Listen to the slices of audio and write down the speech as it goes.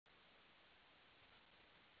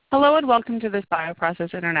Hello and welcome to this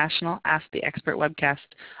Bioprocess International Ask the Expert webcast.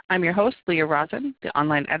 I'm your host, Leah Rosen, the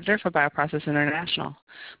online editor for Bioprocess International.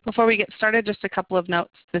 Before we get started, just a couple of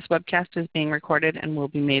notes. This webcast is being recorded and will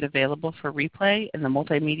be made available for replay in the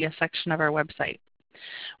multimedia section of our website.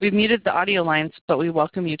 We've muted the audio lines, but we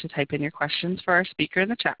welcome you to type in your questions for our speaker in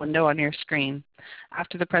the chat window on your screen.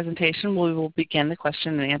 After the presentation, we will begin the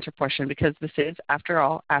question and answer portion because this is, after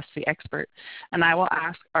all, Ask the Expert. And I will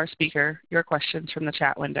ask our speaker your questions from the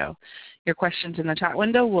chat window. Your questions in the chat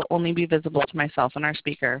window will only be visible to myself and our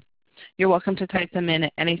speaker. You're welcome to type them in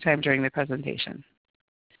at any time during the presentation.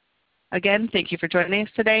 Again, thank you for joining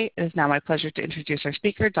us today. It is now my pleasure to introduce our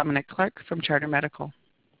speaker, Dominic Clarke from Charter Medical.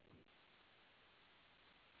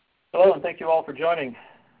 Hello, and thank you all for joining.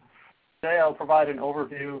 Today I'll provide an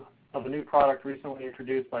overview of a new product recently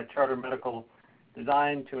introduced by Charter Medical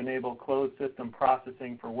designed to enable closed system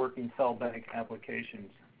processing for working cell bank applications.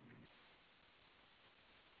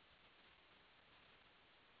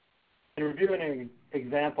 In reviewing an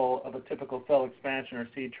example of a typical cell expansion or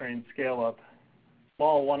seed train scale-up,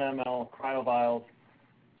 small 1 ml cryovials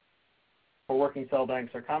for working cell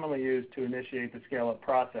banks are commonly used to initiate the scale-up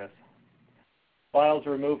process. Vials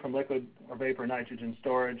are removed from liquid or vapor nitrogen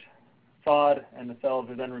storage, thawed, and the cells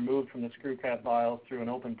are then removed from the screw cap vials through an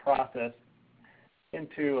open process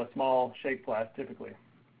into a small shake flask typically.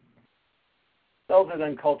 Cells are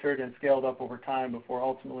then cultured and scaled up over time before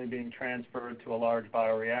ultimately being transferred to a large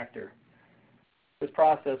bioreactor. This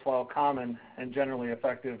process, while common and generally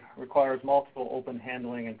effective, requires multiple open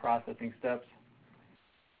handling and processing steps.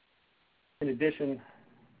 In addition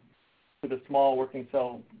to the small working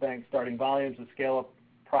cell bank starting volumes, the scale-up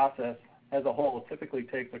process as a whole typically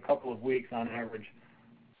takes a couple of weeks on average.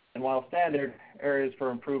 And while standard, areas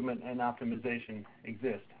for improvement and optimization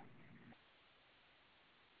exist.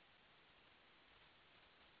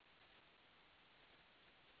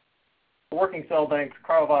 For working cell banks,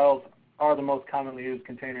 cryovials are the most commonly used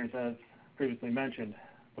containers as previously mentioned.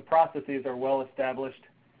 The processes are well established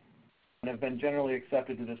and have been generally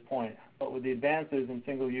accepted to this point, but with the advances in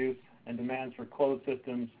single-use and demands for closed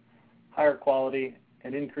systems, higher quality,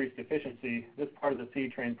 and increased efficiency, this part of the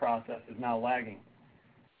seed train process is now lagging.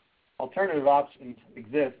 Alternative options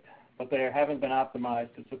exist, but they haven't been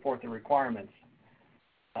optimized to support the requirements.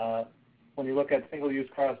 When you look at single-use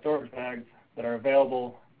cryo storage bags that are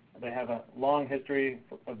available, they have a long history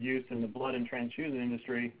of use in the blood and transfusion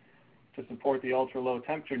industry to support the ultra-low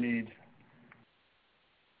temperature needs,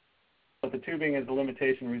 but the tubing is a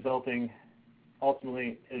limitation resulting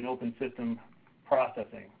ultimately in open system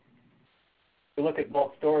processing. If you look at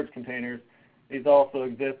bulk storage containers, these also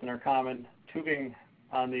exist and are common. Tubing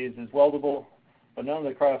on these is weldable, but none of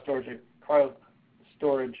the cryo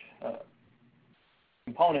storage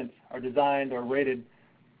components are designed or rated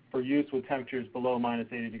for use with temperatures below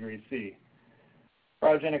 -80 degrees C.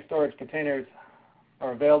 Cryogenic storage containers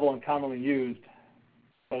are available and commonly used,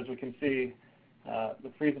 but as we can see, the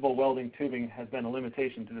freezable welding tubing has been a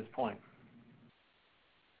limitation to this point.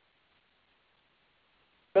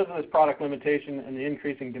 Because of this product limitation and the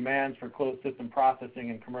increasing demands for closed system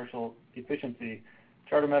processing and commercial efficiency,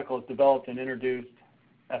 Charter Medical has developed and introduced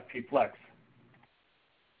FP Flex.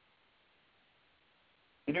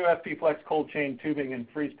 The new FP Flex cold chain tubing and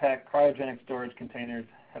freeze pack cryogenic storage containers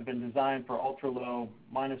have been designed for ultra-low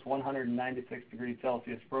 -196 degrees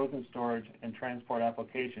Celsius frozen storage and transport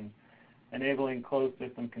applications, enabling closed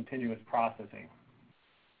system continuous processing.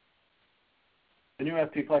 The new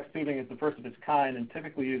FP Flex tubing is the first of its kind, and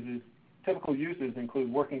typical uses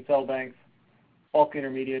include working cell banks, bulk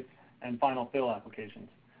intermediates, and final fill applications.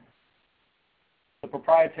 The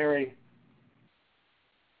proprietary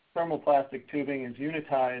thermoplastic tubing is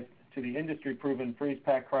unitized to the industry-proven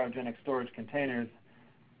freeze-pack cryogenic storage containers,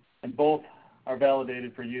 and both are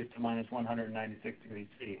validated for use to -196 degrees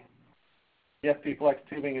C. The FP Flex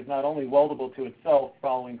tubing is not only weldable to itself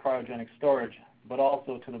following cryogenic storage, but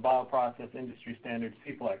also to the bioprocess industry standard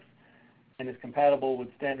C-Flex, and is compatible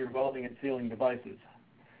with standard welding and sealing devices.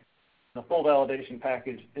 The full validation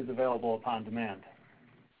package is available upon demand.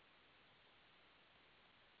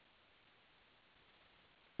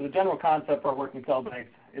 So the general concept for working cell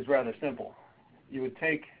banks is rather simple. You would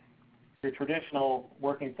take your traditional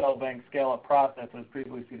working cell bank scale-up process as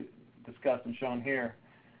previously discussed and shown here,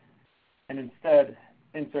 and instead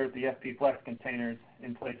insert the FP Flex containers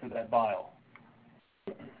in place of that vial.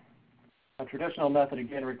 A traditional method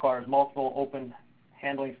again requires multiple open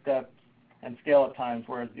handling steps and scale-up times,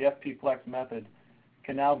 whereas the FP Flex method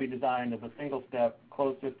can now be designed as a single-step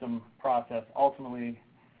closed system process, ultimately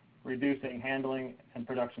reducing handling and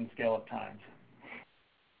production scale-up times.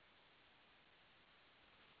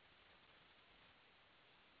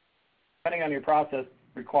 Depending on your process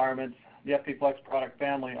requirements, the FP Flex product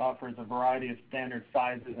family offers a variety of standard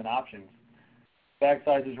sizes and options. Bag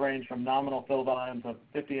sizes range from nominal fill volumes of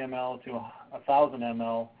 50 ml to 1,000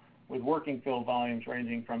 ml, with working fill volumes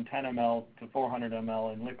ranging from 10 ml to 400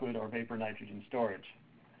 ml in liquid or vapor nitrogen storage.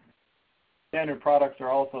 Standard products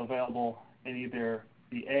are also available in either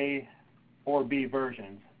the A or B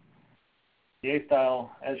versions. The A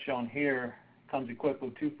style, as shown here, comes equipped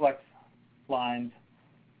with 2 flex lines.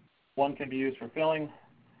 One can be used for filling,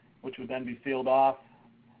 which would then be sealed off,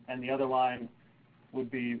 and the other line would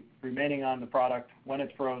be remaining on the product when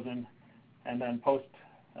it's frozen, and then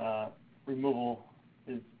post-removal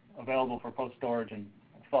is available for post-storage and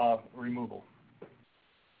thaw removal.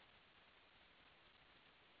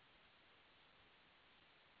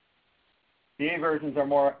 The A versions are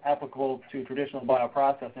more applicable to traditional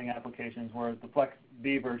bioprocessing applications, whereas the Flex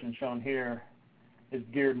B version shown here is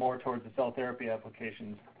geared more towards the cell therapy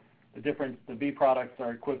applications. The difference, the B products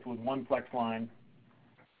are equipped with 1 flex line,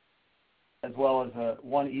 as well as a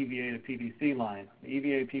 1 EVA to PVC line. The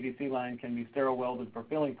EVA to PVC line can be sterile welded for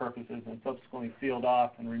filling purposes and subsequently sealed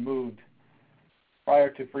off and removed prior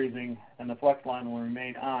to freezing, and the flex line will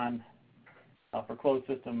remain on for closed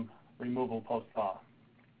system removal post-thaw.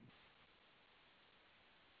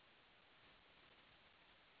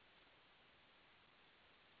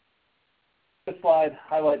 This slide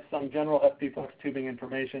highlights some general FP Flex tubing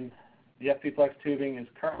information. The FP Flex tubing is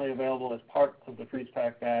currently available as part of the freeze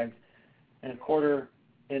pack bags in a 1/4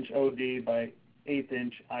 inch OD by 1/8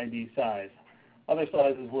 inch ID size. Other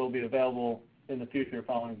sizes will be available in the future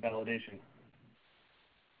following validation.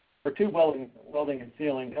 For tube welding and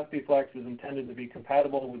sealing, FP Flex is intended to be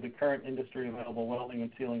compatible with the current industry available welding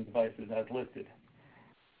and sealing devices as listed.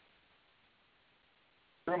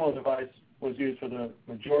 Thermo device was used for the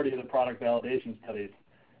majority of the product validation studies.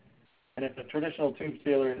 And if a traditional tube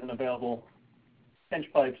sealer isn't available,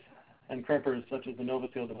 pinch pipes and crimpers such as the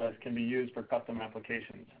NovaSeal device can be used for custom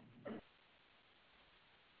applications.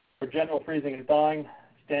 For general freezing and thawing,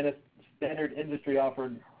 standard industry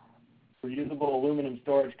offered reusable aluminum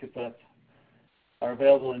storage cassettes are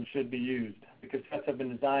available and should be used. The cassettes have been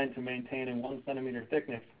designed to maintain a 1 centimeter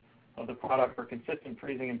thickness of the product for consistent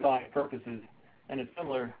freezing and thawing purposes, and is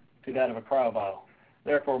similar to that of a cryovial.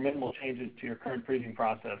 Therefore, minimal changes to your current freezing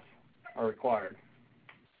process are required.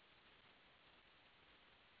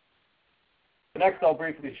 Next, I'll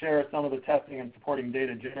briefly share some of the testing and supporting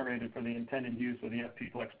data generated for the intended use of the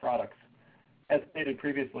FP Flex products. As stated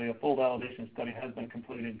previously, a full validation study has been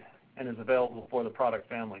completed and is available for the product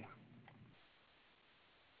family.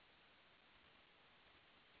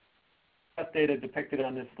 Test data depicted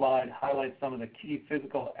on this slide highlights some of the key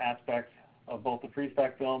physical aspects of both the freeze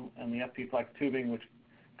pack film and the FP Flex tubing, which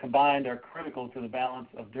combined are critical to the balance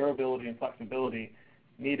of durability and flexibility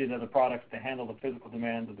needed of the products to handle the physical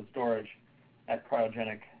demands of the storage at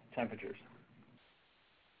cryogenic temperatures.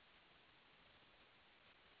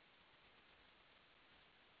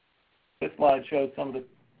 This slide shows some of the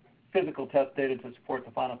physical test data to support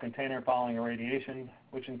the final container following irradiation,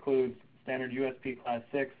 which includes standard USP Class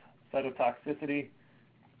 6 cytotoxicity,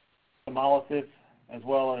 hemolysis, as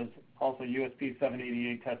well as also USP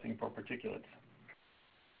 788 testing for particulates.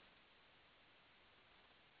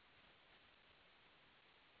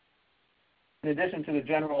 In addition to the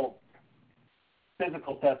general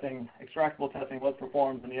physical testing, extractable testing was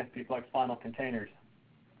performed in the FP Flex final containers.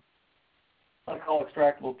 Like all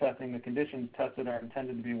extractable testing, the conditions tested are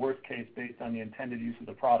intended to be worst case based on the intended use of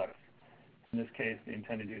the products. In this case, the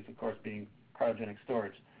intended use, of course, being cryogenic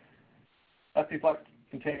storage. FP Flex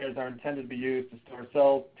containers are intended to be used to store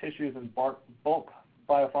cells, tissues, and bulk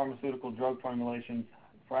biopharmaceutical drug formulations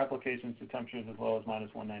for applications to temperatures as low as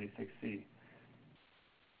 -196 C.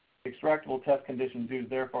 Extractable test conditions used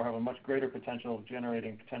therefore have a much greater potential of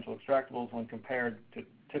generating potential extractables when compared to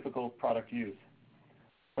typical product use.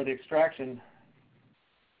 For the extraction,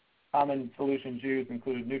 common solutions used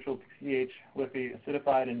include neutral pH Liffey,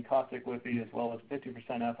 acidified and caustic Liffey, as well as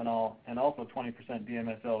 50% ethanol and also 20%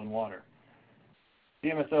 DMSO in water.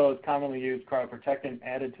 DMSO is commonly used cryoprotectant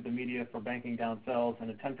added to the media for banking down cells, and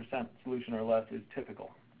a 10% solution or less is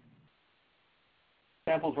typical.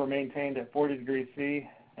 Samples were maintained at 40 degrees C,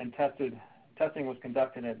 and testing was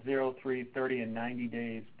conducted at 0, 3, 30, and 90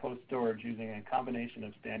 days post-storage using a combination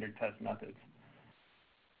of standard test methods.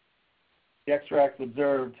 The extracts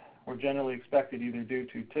observed were generally expected either due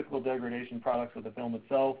to typical degradation products of the film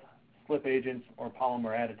itself, slip agents, or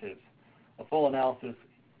polymer additives. A full analysis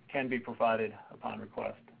can be provided upon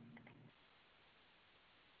request.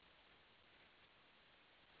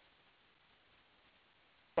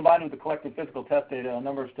 Combined with the collected physical test data, a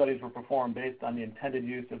number of studies were performed based on the intended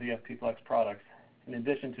use of the FP-Flex products. In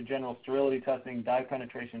addition to general sterility testing, dye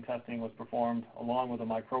penetration testing was performed along with a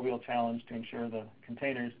microbial challenge to ensure the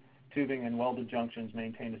containers, tubing, and welded junctions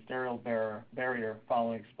maintained a sterile barrier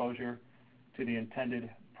following exposure to the intended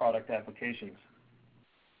product applications.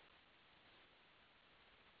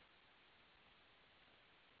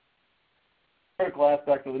 A critical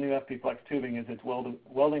aspect of the new FP-Flex tubing is its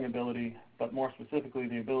welding ability, but more specifically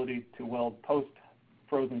the ability to weld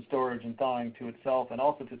post-frozen storage and thawing to itself and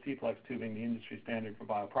also to C-Flex tubing, the industry standard for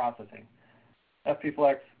bioprocessing.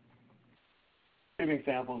 FP-Flex tubing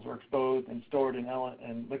samples were exposed and stored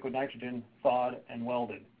in liquid nitrogen, thawed, and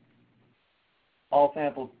welded. All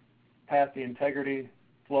samples passed the integrity,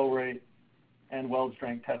 flow rate, and weld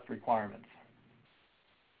strength test requirements.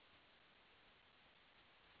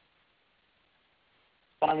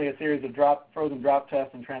 Finally, a series of frozen drop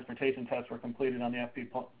tests and transportation tests were completed on the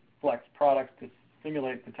FP-Flex products to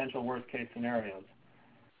simulate potential worst-case scenarios.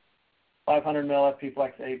 500 ml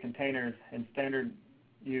FP-Flex A containers in standard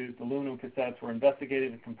used aluminum cassettes were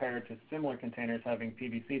investigated and compared to similar containers having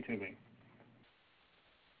PVC tubing.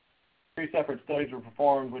 3 separate studies were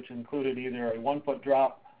performed, which included either a 1-foot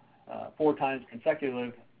drop 4 times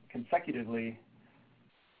consecutively,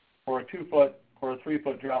 or a 2-foot or a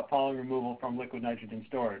 3-foot drop following removal from liquid nitrogen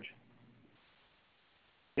storage.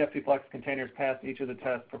 The FP-Flex containers passed each of the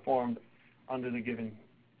tests performed under the given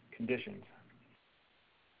conditions.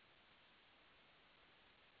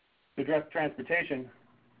 To address transportation,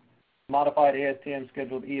 modified ASTM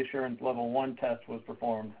scheduled E-Assurance Level 1 test was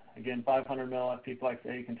performed. Again, 500 ml FP-Flex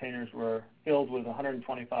A containers were filled with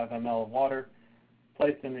 125 ml of water,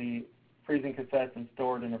 placed in the freezing cassettes, and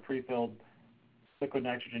stored in a pre-filled liquid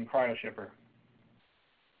nitrogen cryo shipper.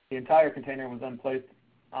 The entire container was then placed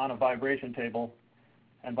on a vibration table,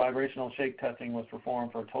 and vibrational shake testing was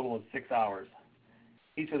performed for a total of 6 hours.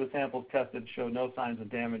 Each of the samples tested showed no signs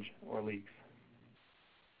of damage or leaks.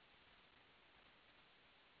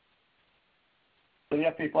 So the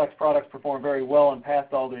FP-Flex products performed very well and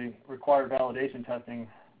passed all the required validation testing,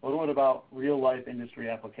 but what about real-life industry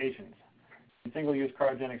applications? Can single-use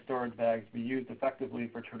cryogenic storage bags be used effectively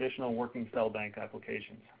for traditional working cell bank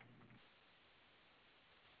applications?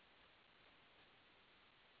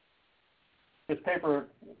 This paper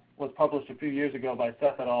was published a few years ago by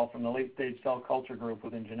Seth et al. From the late-stage cell culture group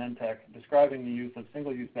within Genentech, describing the use of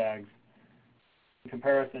single-use bags in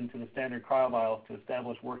comparison to the standard cryovials to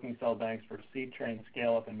establish working cell banks for seed train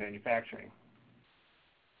scale-up and manufacturing.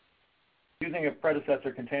 Using a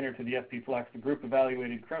predecessor container to the FP-Flex, the group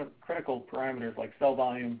evaluated critical parameters like cell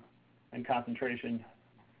volume and concentration,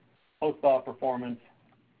 post-thaw performance,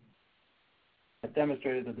 that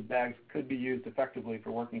demonstrated that the bags could be used effectively for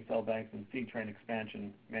working cell banks and seed train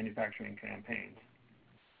expansion manufacturing campaigns.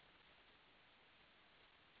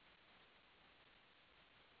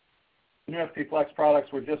 The new FP-Flex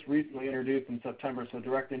products were just recently introduced in September, so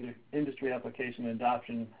direct industry application and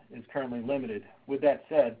adoption is currently limited. With that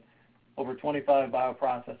said, over 25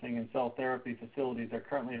 bioprocessing and cell therapy facilities are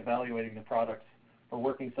currently evaluating the products for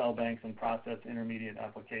working cell banks and process intermediate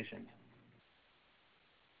applications.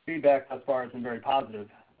 Feedback thus far has been very positive.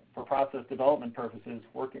 For process development purposes,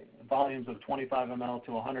 volumes of 25 ml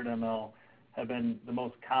to 100 ml have been the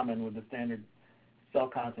most common, with the standard cell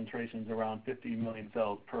concentrations around 50 million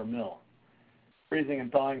cells per mil. Freezing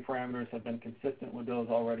and thawing parameters have been consistent with those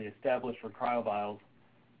already established for cryovials,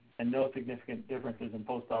 and no significant differences in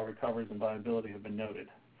post-thaw recoveries and viability have been noted.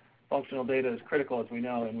 Functional data is critical, as we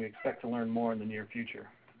know, and we expect to learn more in the near future.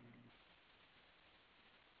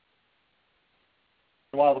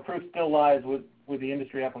 While the proof still lies with the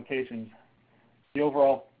industry applications, the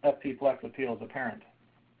overall FP-Flex appeal is apparent.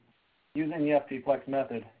 Using the FP-Flex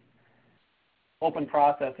method, open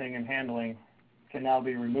processing and handling can now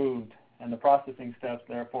be removed, and the processing steps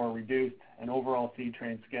therefore reduced, and overall seed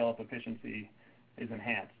train scale-up efficiency is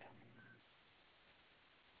enhanced.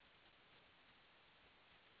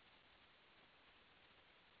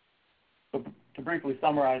 So to briefly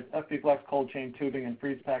summarize, FP-Flex cold chain tubing and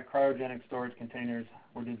freeze-pack cryogenic storage containers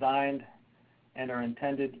were designed and are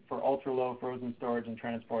intended for ultra-low frozen storage and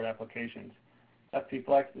transport applications.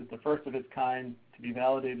 FP-Flex is the first of its kind to be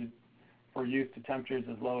validated for use to temperatures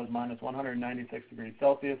as low as minus 196 degrees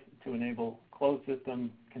Celsius to enable closed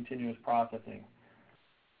system continuous processing.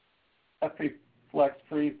 FP-Flex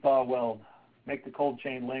freeze thaw weld. Make the cold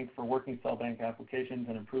chain link for working cell bank applications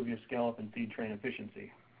and improve your scale-up and seed train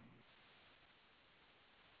efficiency.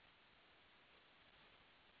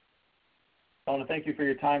 I want to thank you for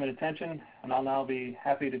your time and attention, and I'll now be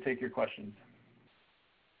happy to take your questions.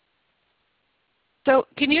 So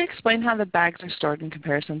can you explain how the bags are stored in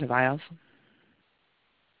comparison to vials?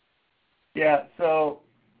 Yeah, so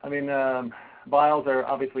I mean, vials are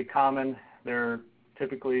obviously common. They're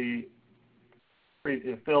typically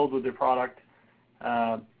filled with their product,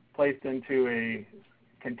 placed into a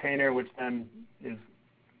container, which then is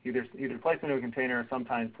either placed into a container or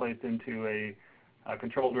sometimes placed into a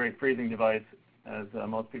controlled rate freezing device, as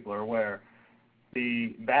most people are aware.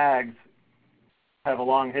 The bags have a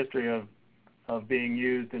long history of being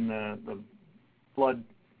used in the blood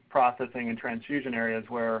processing and transfusion areas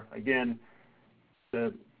where, again,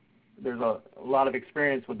 there's a lot of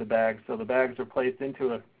experience with the bags. So the bags are placed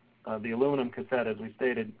into the aluminum cassette, as we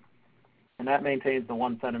stated, and that maintains the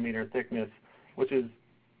 1 centimeter thickness, which is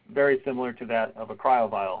very similar to that of a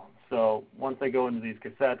cryovial. So once they go into these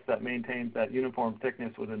cassettes, that maintains that uniform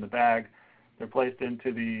thickness within the bag. They're placed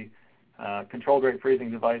into the controlled rate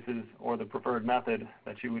freezing devices, or the preferred method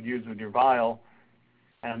that you would use with your vial,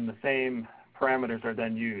 and the same parameters are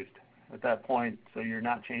then used at that point, so you're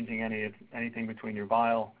not changing anything between your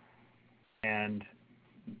vial and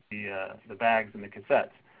the bags and the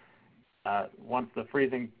cassettes. Once the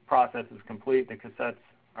freezing process is complete, the cassettes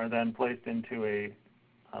are then placed into a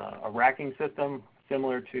racking system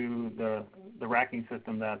similar to the racking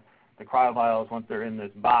system that the cryovials, once they're in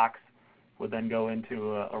this box, would then go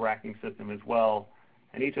into a racking system as well.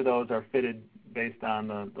 And each of those are fitted based on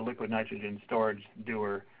the liquid nitrogen storage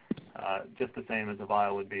dewar, just the same as a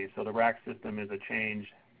vial would be. So the rack system is a change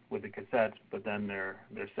with the cassettes, but then they're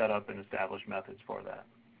set up in established methods for that.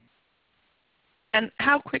 And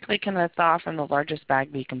how quickly can the thaw from the largest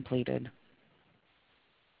bag be completed?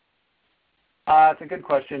 It's a good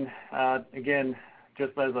question. Again,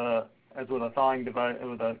 just as with a thawing device,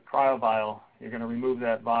 with a cryovial, you're going to remove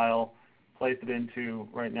that vial, place it into,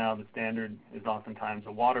 right now the standard is oftentimes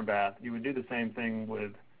a water bath. You would do the same thing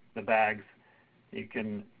with the bags. You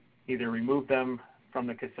can either remove them from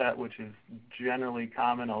the cassette, which is generally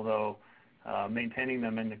common, although maintaining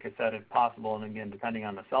them in the cassette if possible, and again, depending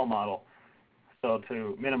on the cell model, so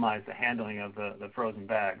to minimize the handling of the frozen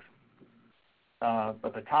bags.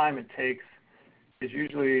 But the time it takes is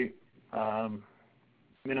usually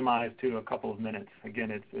minimized to a couple of minutes. Again,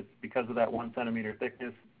 it's because of that 1 centimeter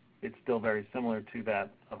thickness, it's still very similar to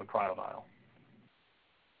that of a cryovial.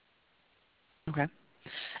 Okay.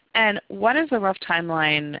 And what is the rough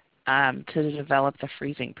timeline to develop the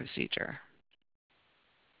freezing procedure?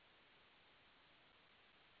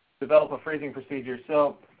 Develop a freezing procedure.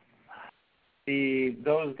 So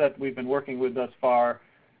those that we've been working with thus far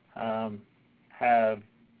have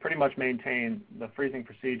pretty much maintained the freezing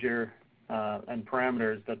procedure and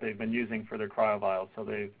parameters that they've been using for their cryovials. So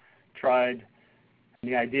they've tried,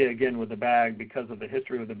 and the idea again with the bag, because of the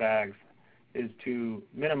history of the bags, is to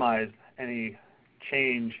minimize any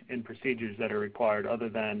change in procedures that are required other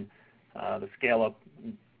than the scale up,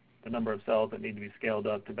 the number of cells that need to be scaled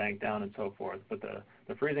up to bank down and so forth. But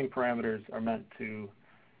the freezing parameters are meant to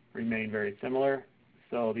remain very similar.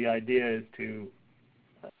 So the idea is to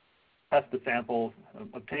test the samples,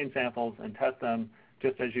 obtain samples and test them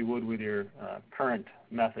just as you would with your current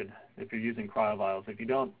method if you're using cryovials. If you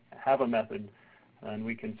don't have a method, then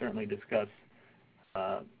we can certainly discuss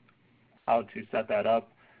how to set that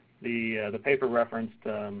up. The paper referenced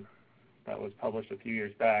that was published a few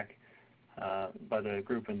years back by the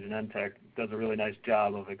group in Genentech does a really nice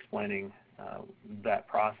job of explaining that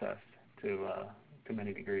process to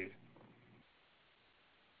many degrees.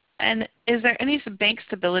 And is there any bank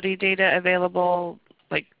stability data available,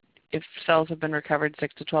 like if cells have been recovered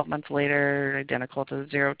 6 to 12 months later, identical to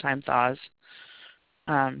 0-time thaws?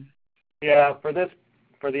 Yeah, for the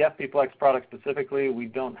FPPlex product specifically, we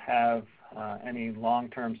don't have any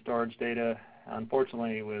long-term storage data.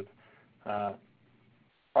 Unfortunately, with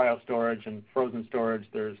cryo storage and frozen storage,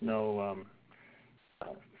 there's no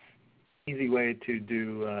easy way to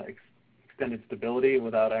do extended stability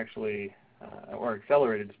without actually, or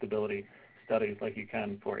accelerated stability studies like you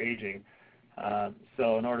can for aging.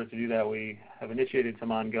 So in order to do that, we have initiated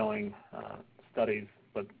some ongoing studies,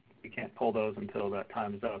 but we can't pull those until that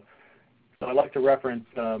time is up. So I'd like to reference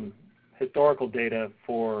historical data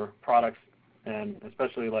for products, and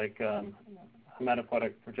especially like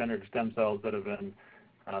hematopoietic progenitor stem cells that have been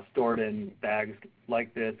stored in bags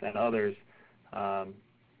like this and others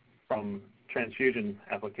from transfusion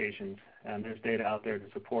applications. And there's data out there to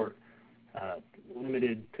support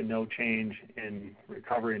limited to no change in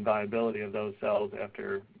recovery and viability of those cells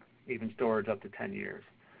after even storage up to 10 years.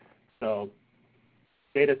 So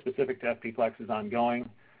data specific to FPPlex is ongoing,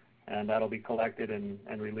 and that'll be collected and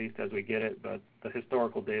released as we get it, but the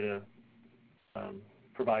historical data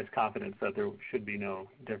provides confidence that there should be no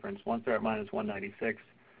difference. Once they're at minus 196,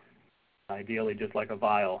 ideally just like a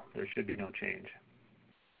vial, there should be no change.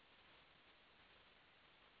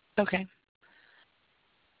 Okay.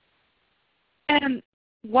 And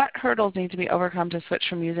what hurdles need to be overcome to switch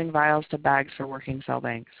from using vials to bags for working cell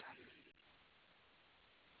banks?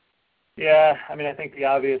 Yeah, I mean, I think the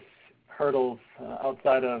obvious hurdles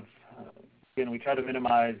outside of, again, we try to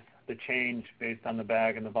minimize the change based on the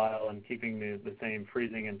bag and the vial and keeping the same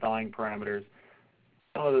freezing and thawing parameters.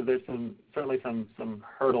 There's certainly some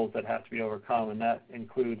hurdles that have to be overcome, and that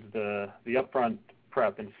includes the upfront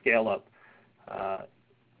prep and scale up,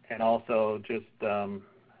 and also just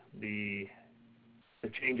the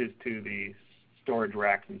changes to the storage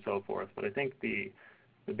racks and so forth. But I think the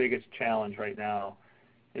biggest challenge right now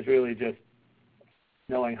is really just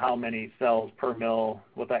knowing how many cells per mil,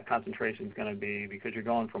 what that concentration is going to be, because you're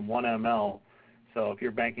going from 1 ml. So if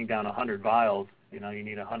you're banking down 100 vials, you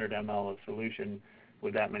need 100 ml of solution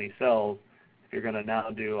with that many cells. If you're going to now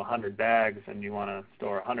do 100 bags and you want to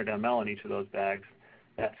store 100 ml in each of those bags,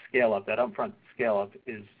 that scale up, that upfront scale up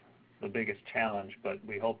is the biggest challenge. But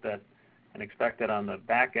we hope that and expect that on the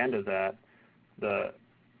back end of that, the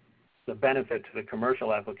benefit to the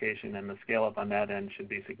commercial application and the scale up on that end should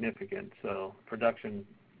be significant. So production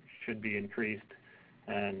should be increased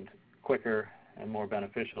and quicker and more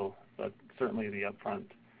beneficial, but certainly the upfront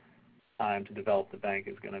time to develop the bank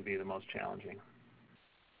is going to be the most challenging.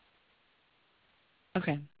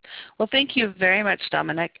 Okay. Well, thank you very much,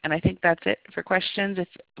 Dominic. And I think that's it for questions. If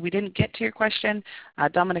we didn't get to your question,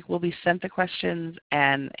 Dominic will be sent the questions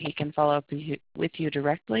and he can follow up with you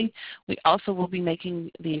directly. We also will be making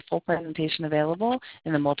the full presentation available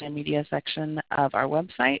in the multimedia section of our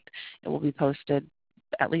website. It will be posted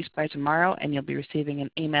at least by tomorrow, and you'll be receiving an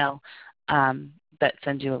email that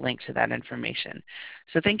sends you a link to that information.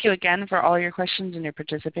 So thank you again for all your questions and your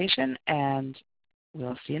participation, and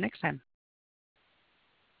we'll see you next time.